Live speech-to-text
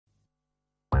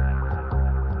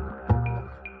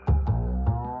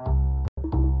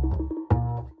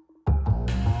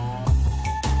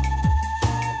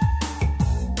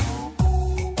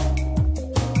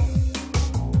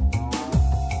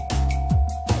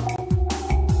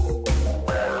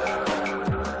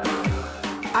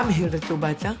I'm Hilda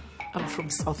Tloubatla. I'm from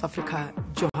South Africa,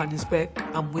 Johannesburg.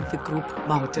 I'm with the group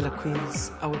Mahotella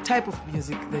Queens. Our type of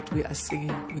music that we are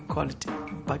singing, we call it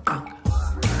Mbaqanga.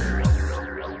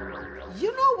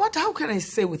 You know what? How can I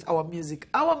say with our music?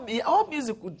 Our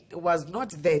music was not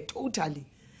there totally.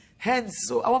 Hence,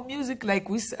 so our music,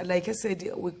 like I said,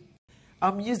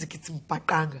 our music, it's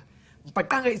Mbaqanga.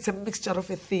 Mbaqanga, it's a mixture of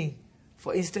a thing.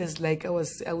 For instance, like I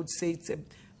would say it's a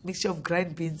mixture of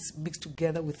grind beans mixed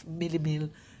together with meal.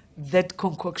 That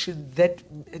concoction, that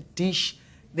dish,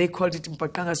 they called it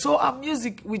Mbaqanga. So our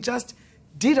music, we just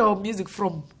did our music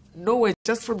from nowhere,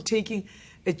 just from taking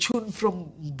a tune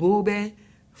from Bobe,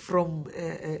 from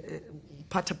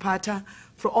Pata,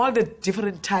 from all the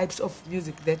different types of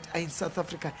music that are in South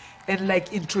Africa, and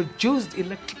like introduced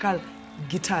electrical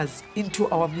guitars into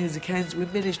our music. Hence, we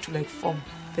managed to like form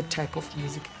the type of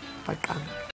music,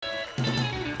 Mbaqanga.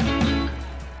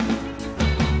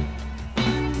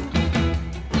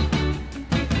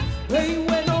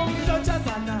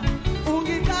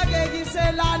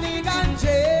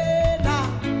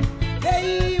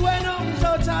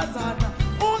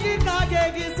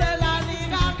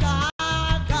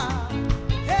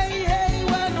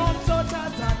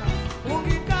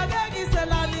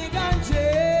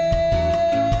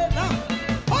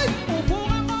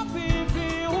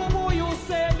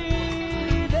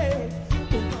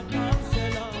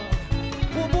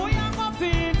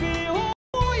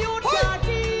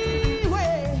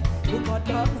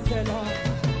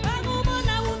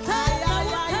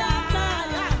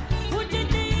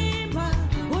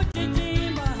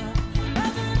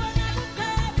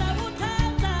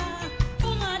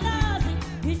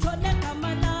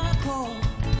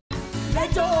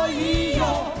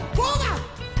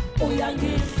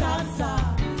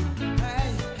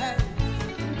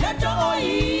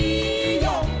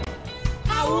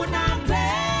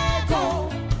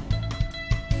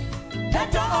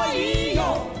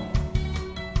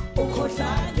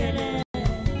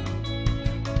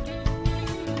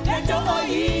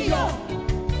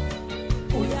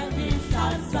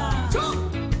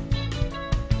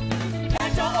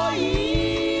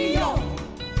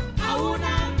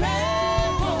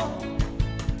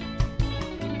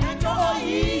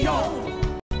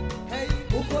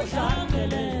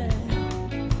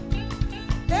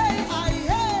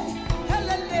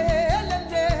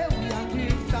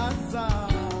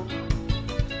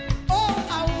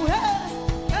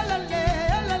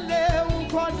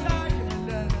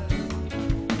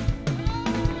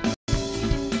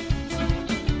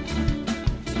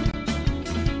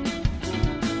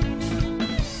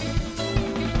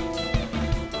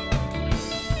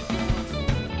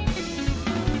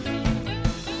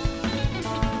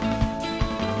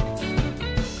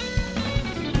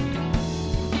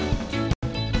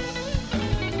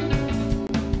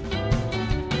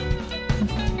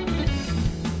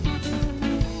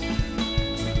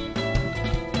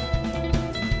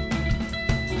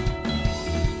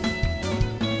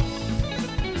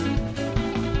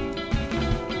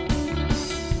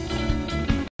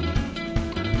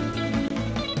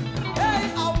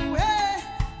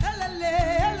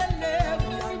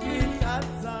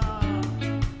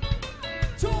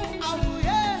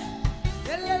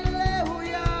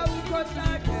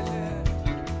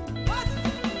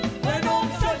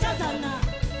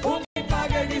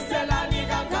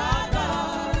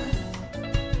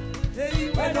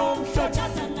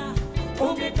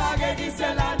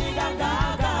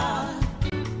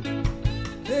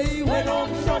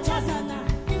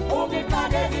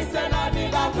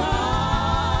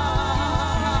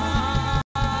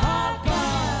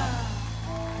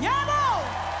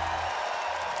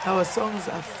 Our songs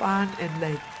are fun and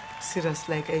like serious,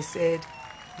 like I said,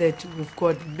 that we've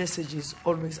got messages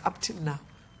always up till now.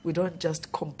 We don't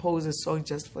just compose a song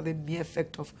just for the mere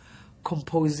fact of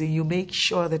composing. You make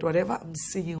sure that whatever I'm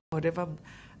singing,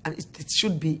 it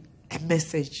should be a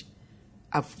message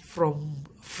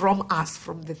from us,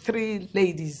 from the three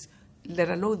ladies, let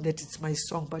alone that it's my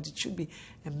song, but it should be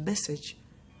a message.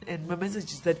 And my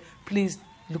message is that please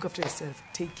look after yourself,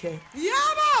 take care.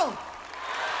 Yabo!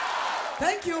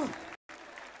 Thank you.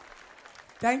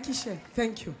 Thank you, She.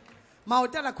 Thank you.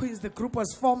 Mahotella Queens, the group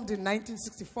was formed in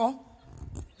 1964.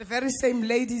 The very same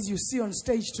ladies you see on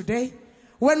stage today.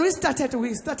 When we started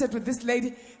with this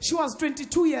lady. She was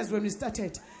 22 years when we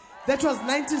started. That was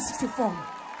 1964.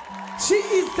 She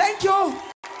is, thank you,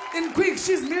 in quick,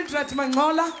 she's Mildred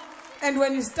Mangxola. And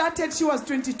when we started, she was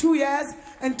 22 years.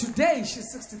 And today,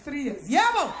 she's 63 years.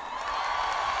 Yabo!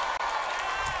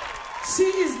 She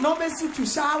is Nobesuthu.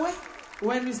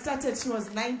 When we started, she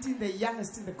was 19, the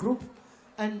youngest in the group.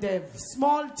 And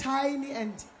small, tiny,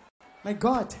 and my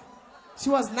God, She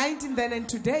was 19 then, and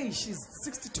today she's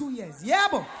 62 years.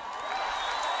 Yebo.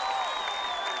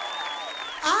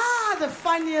 The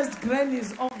funniest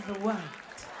grannies of the world.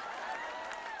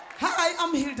 Hi,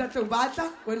 I'm Hilda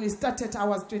Tloubatla. When we started, I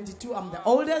was 22. I'm the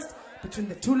oldest between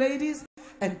the two ladies.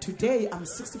 And today, I'm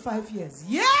 65 years.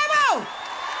 Yebo!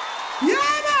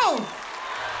 Yebo!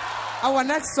 Our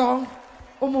next song,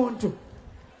 Umuntu.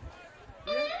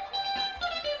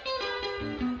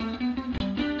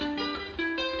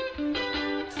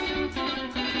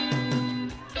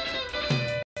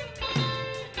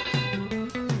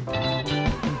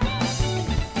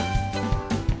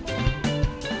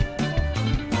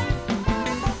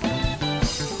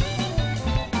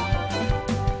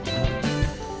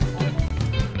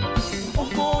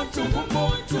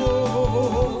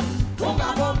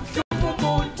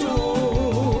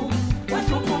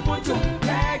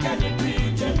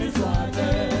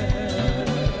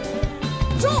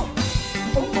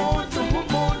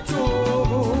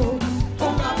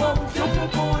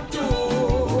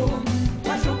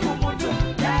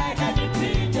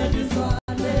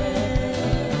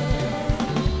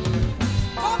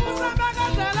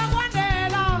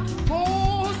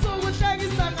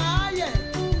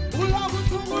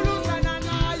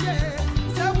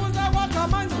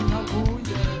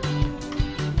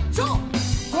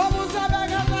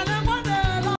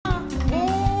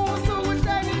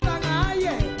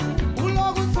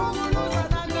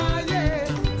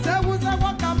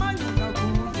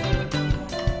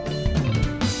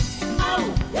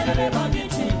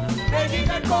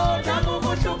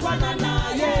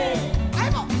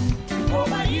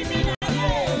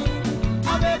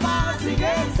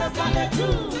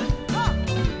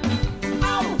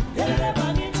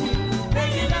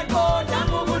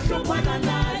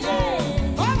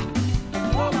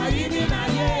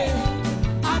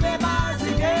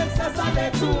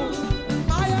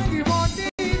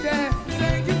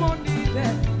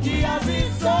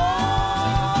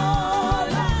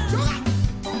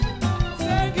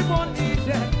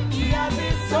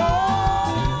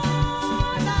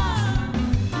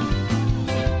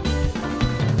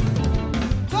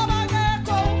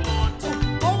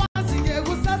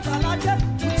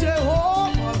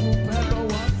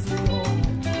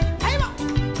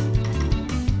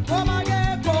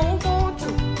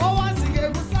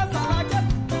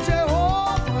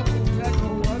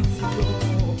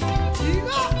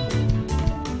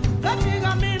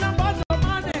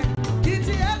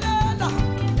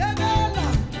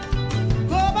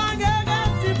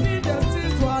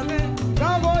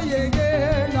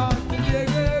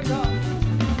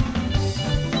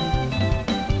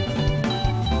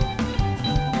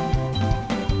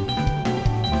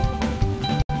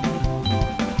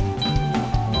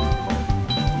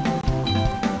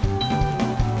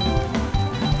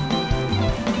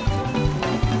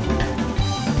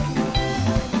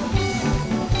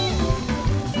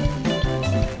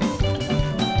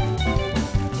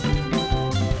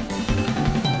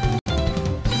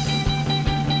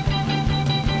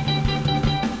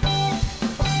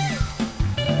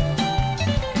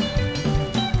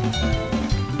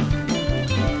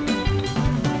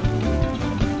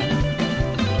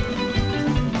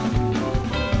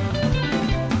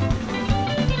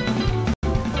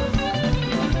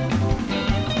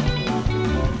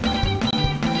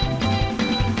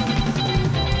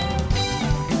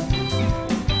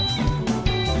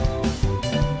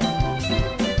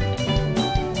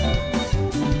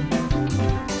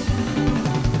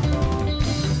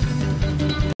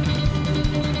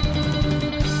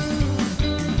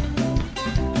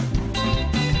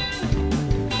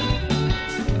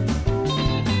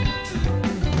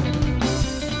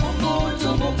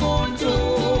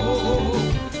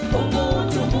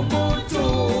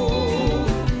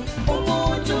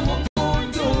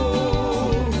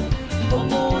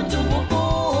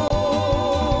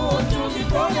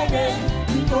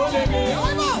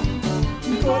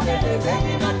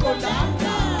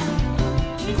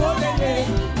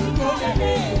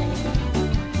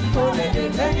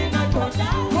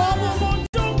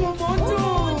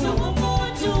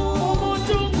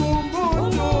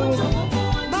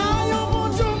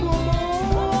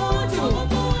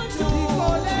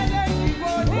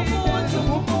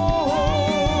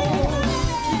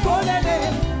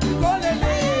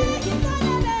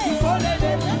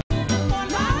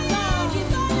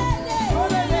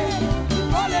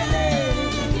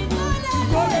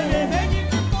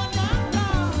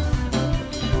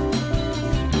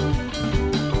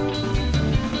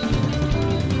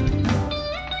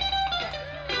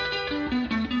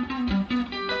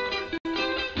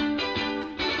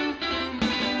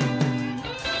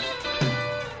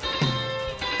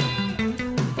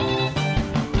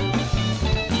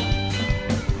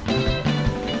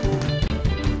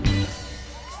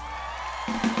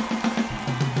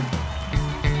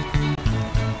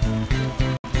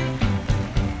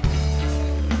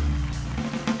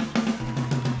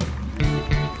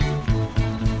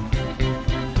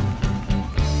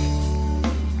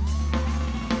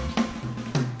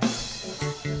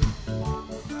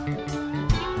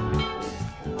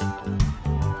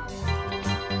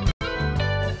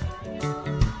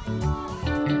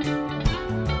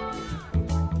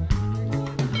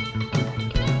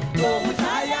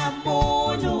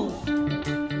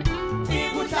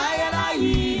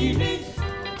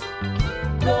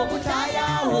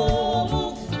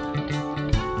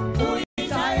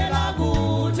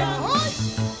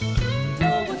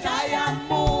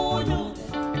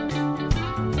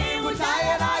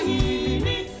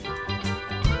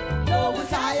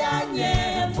 Chaya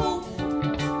nyefu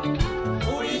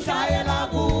Uishaya la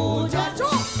bujacho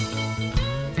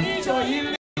Icho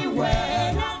hili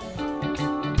wena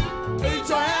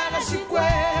Icho hela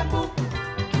shikwemu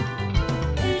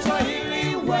Icho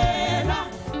hili wena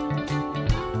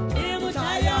Imu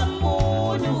chaya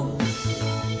munu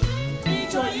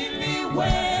Icho hili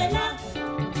wena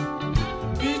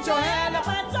Icho hela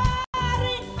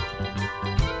matari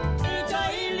Icho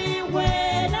hili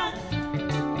wena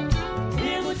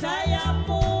Imu chaya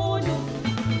munu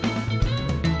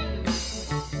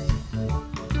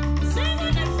Singu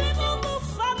na singu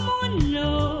kufamuno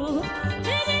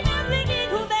Nini na viki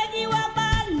kubegi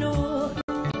wabano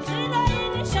Sina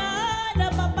ini shana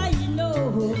papa ino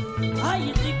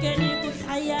Ayitike ni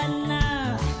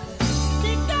kushayana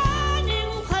Tikani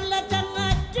mukhala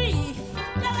tangati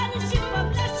Takani shipa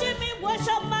mlashimi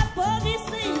washa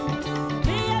mapolisi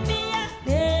Mia mia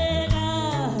hera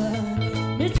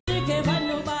Nitike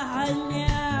banu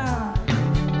bahanya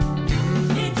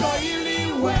Icho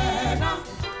ili wena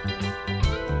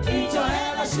Icho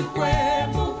hela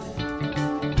shikwemu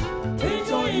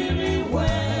Icho ili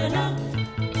wena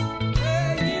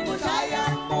Imu chaya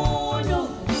munu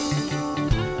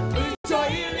Icho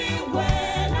ili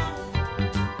wena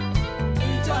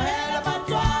Icho hela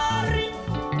matwari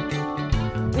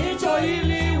Icho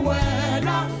ili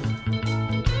wena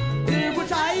Imu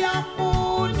chaya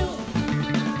munu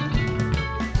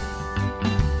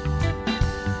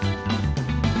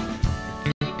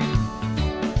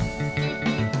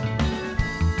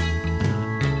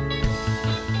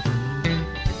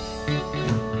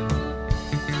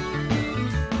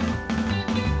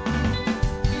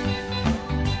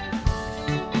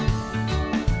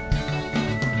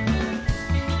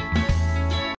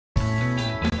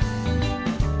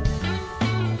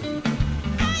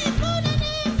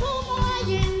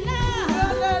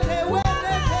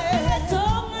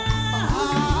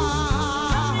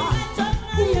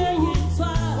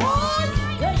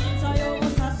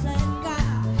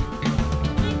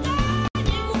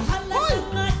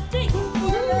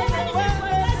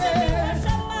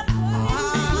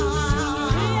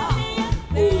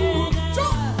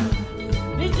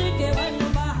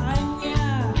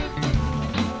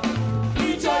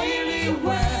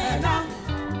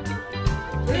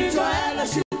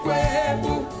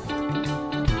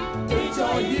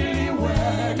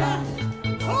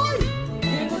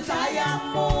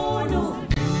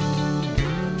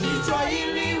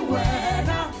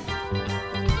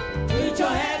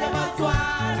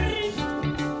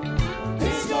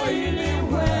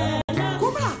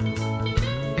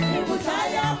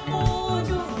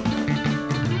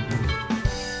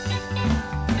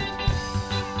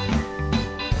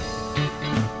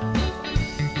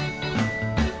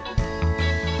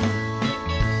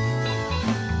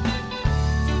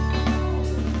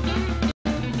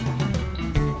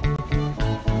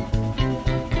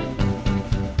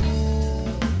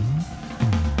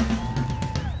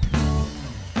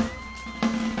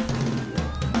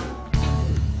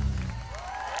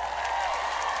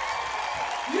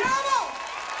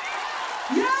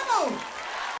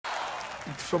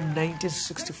From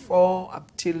 1964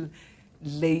 up till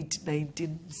late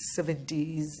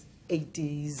 1970s,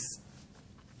 80s,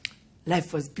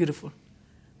 life was beautiful.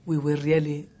 We were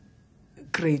really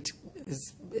great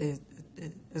as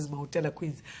Mahotella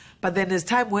Queens. But then as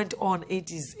time went on,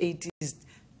 80s,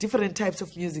 different types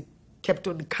of music kept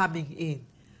on coming in.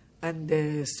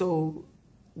 And so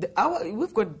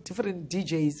we've got different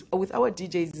DJs. With our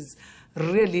DJs, it's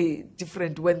really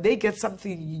different. When they get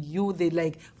something new, they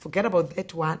like, forget about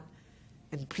that one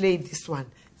and play this one.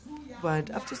 But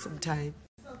after some time,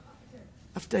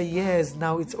 after years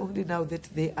now, it's only now that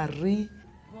they are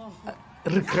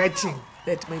regretting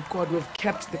that, my God, we've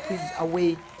kept the Queens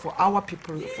away for our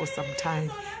people for some time.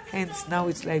 Hence, now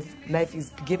it's like life is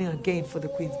beginning again for the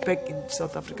Queens back in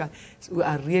South Africa. So we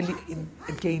are really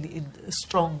again in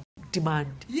strong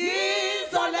demand.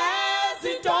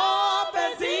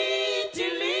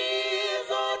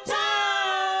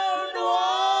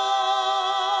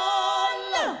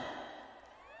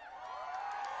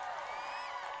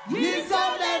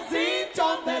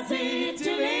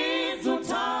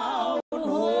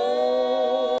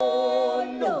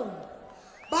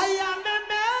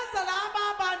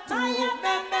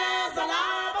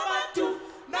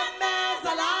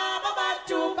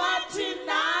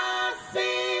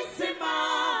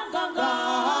 Simanga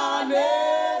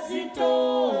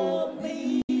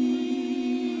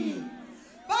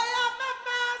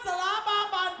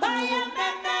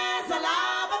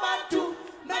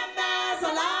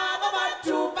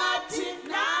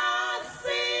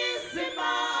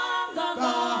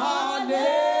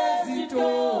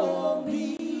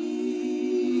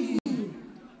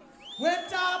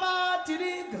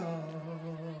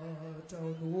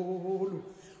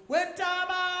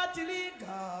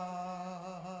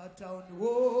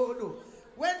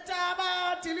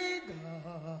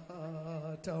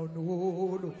town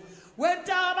hall. When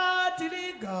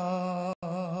Tabatilinga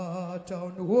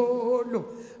town hall.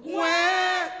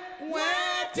 Where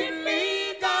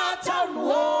Tilinga town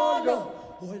hall.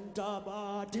 When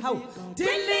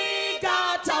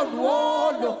Tilinga town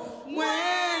hall.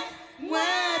 Where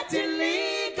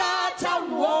Tilinga town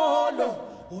hall.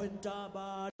 When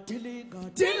Tilinga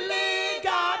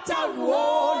town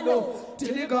hall.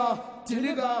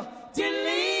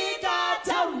 Tilinga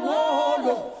town hall.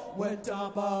 When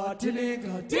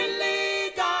Tilinga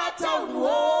town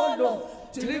hall.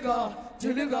 Tilinga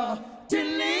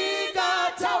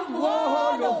town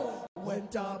hall. When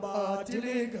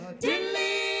Tilinga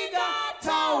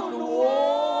town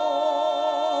hall.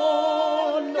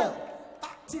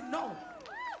 No.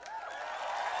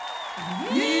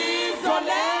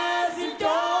 Isolez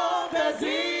intombe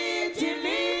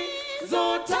zithili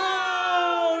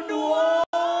zotown hall.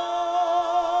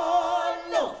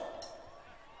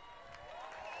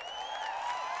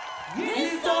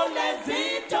 Isolez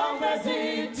intombe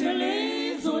zithili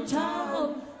zotown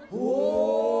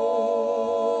hall.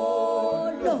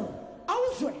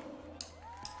 Awuzwe.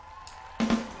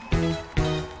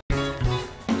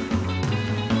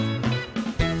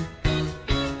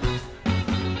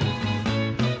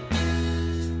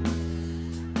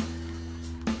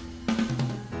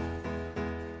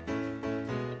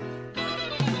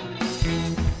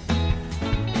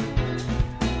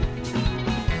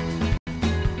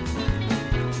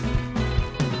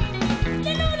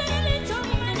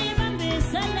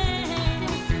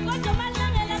 Makgona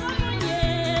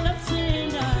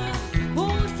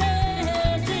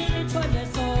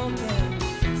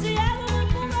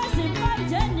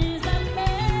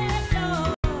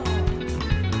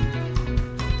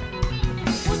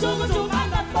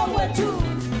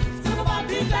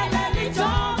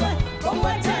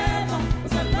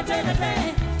Tsothle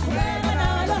Band.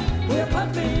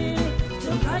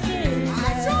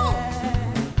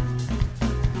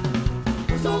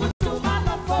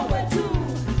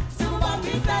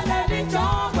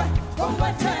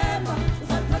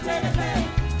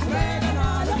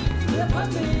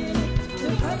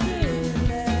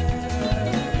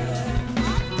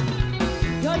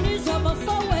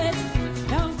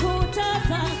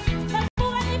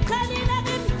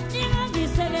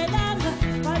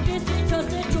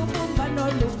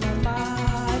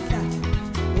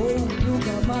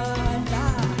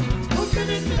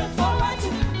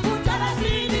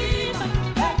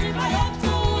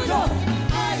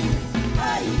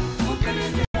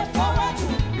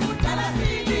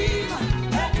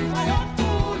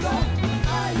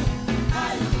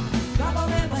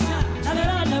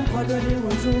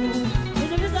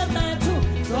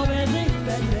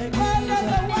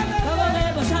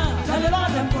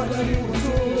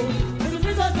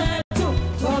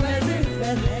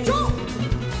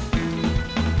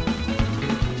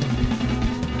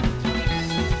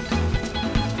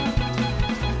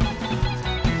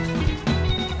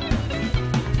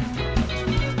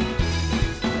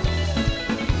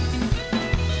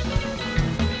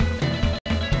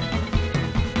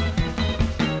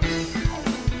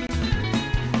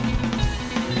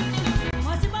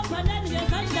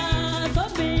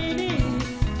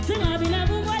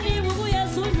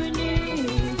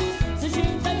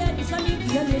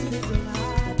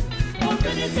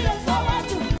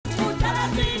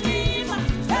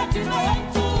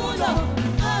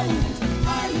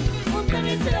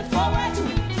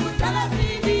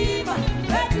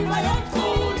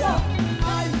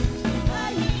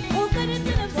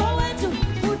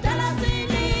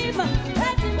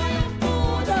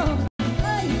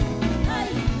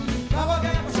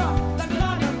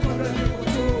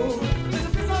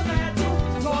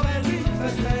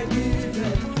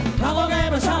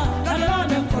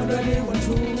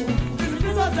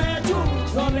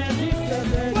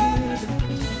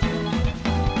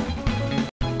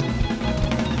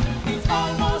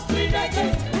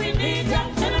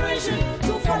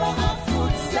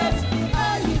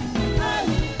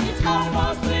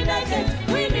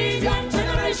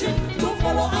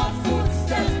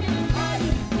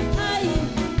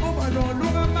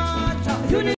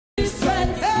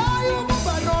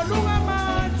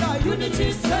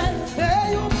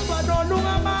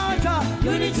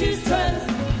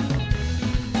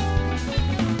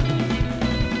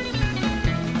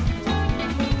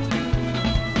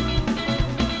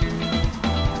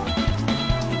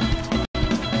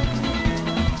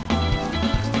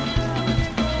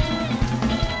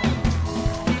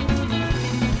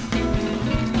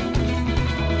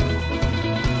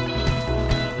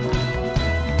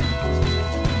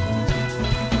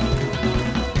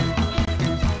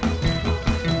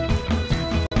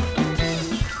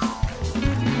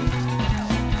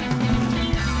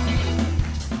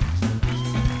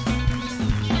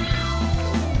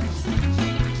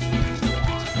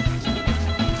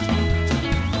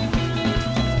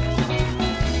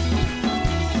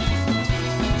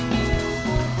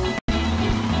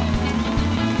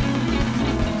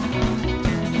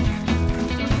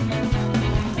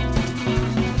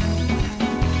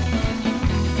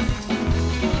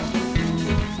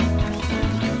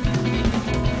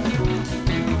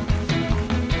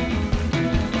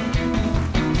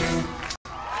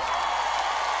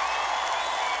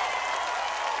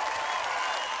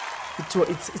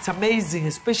 it's amazing,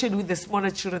 especially with the smaller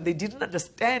children. They didn't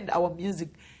understand our music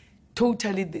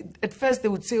totally. At first, they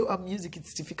would say our music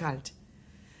is difficult.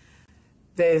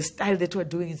 The style that we're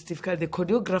doing is difficult. The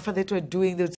choreographer that we're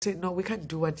doing, they would say, no, we can't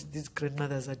do what these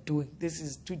grandmothers are doing. This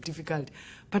is too difficult.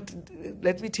 But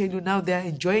let me tell you now, they are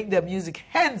enjoying their music.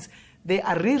 Hence, they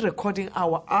are re-recording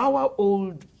our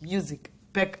old music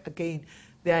back again.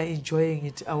 They are enjoying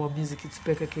it. Our music is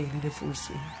back again in a full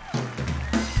swing.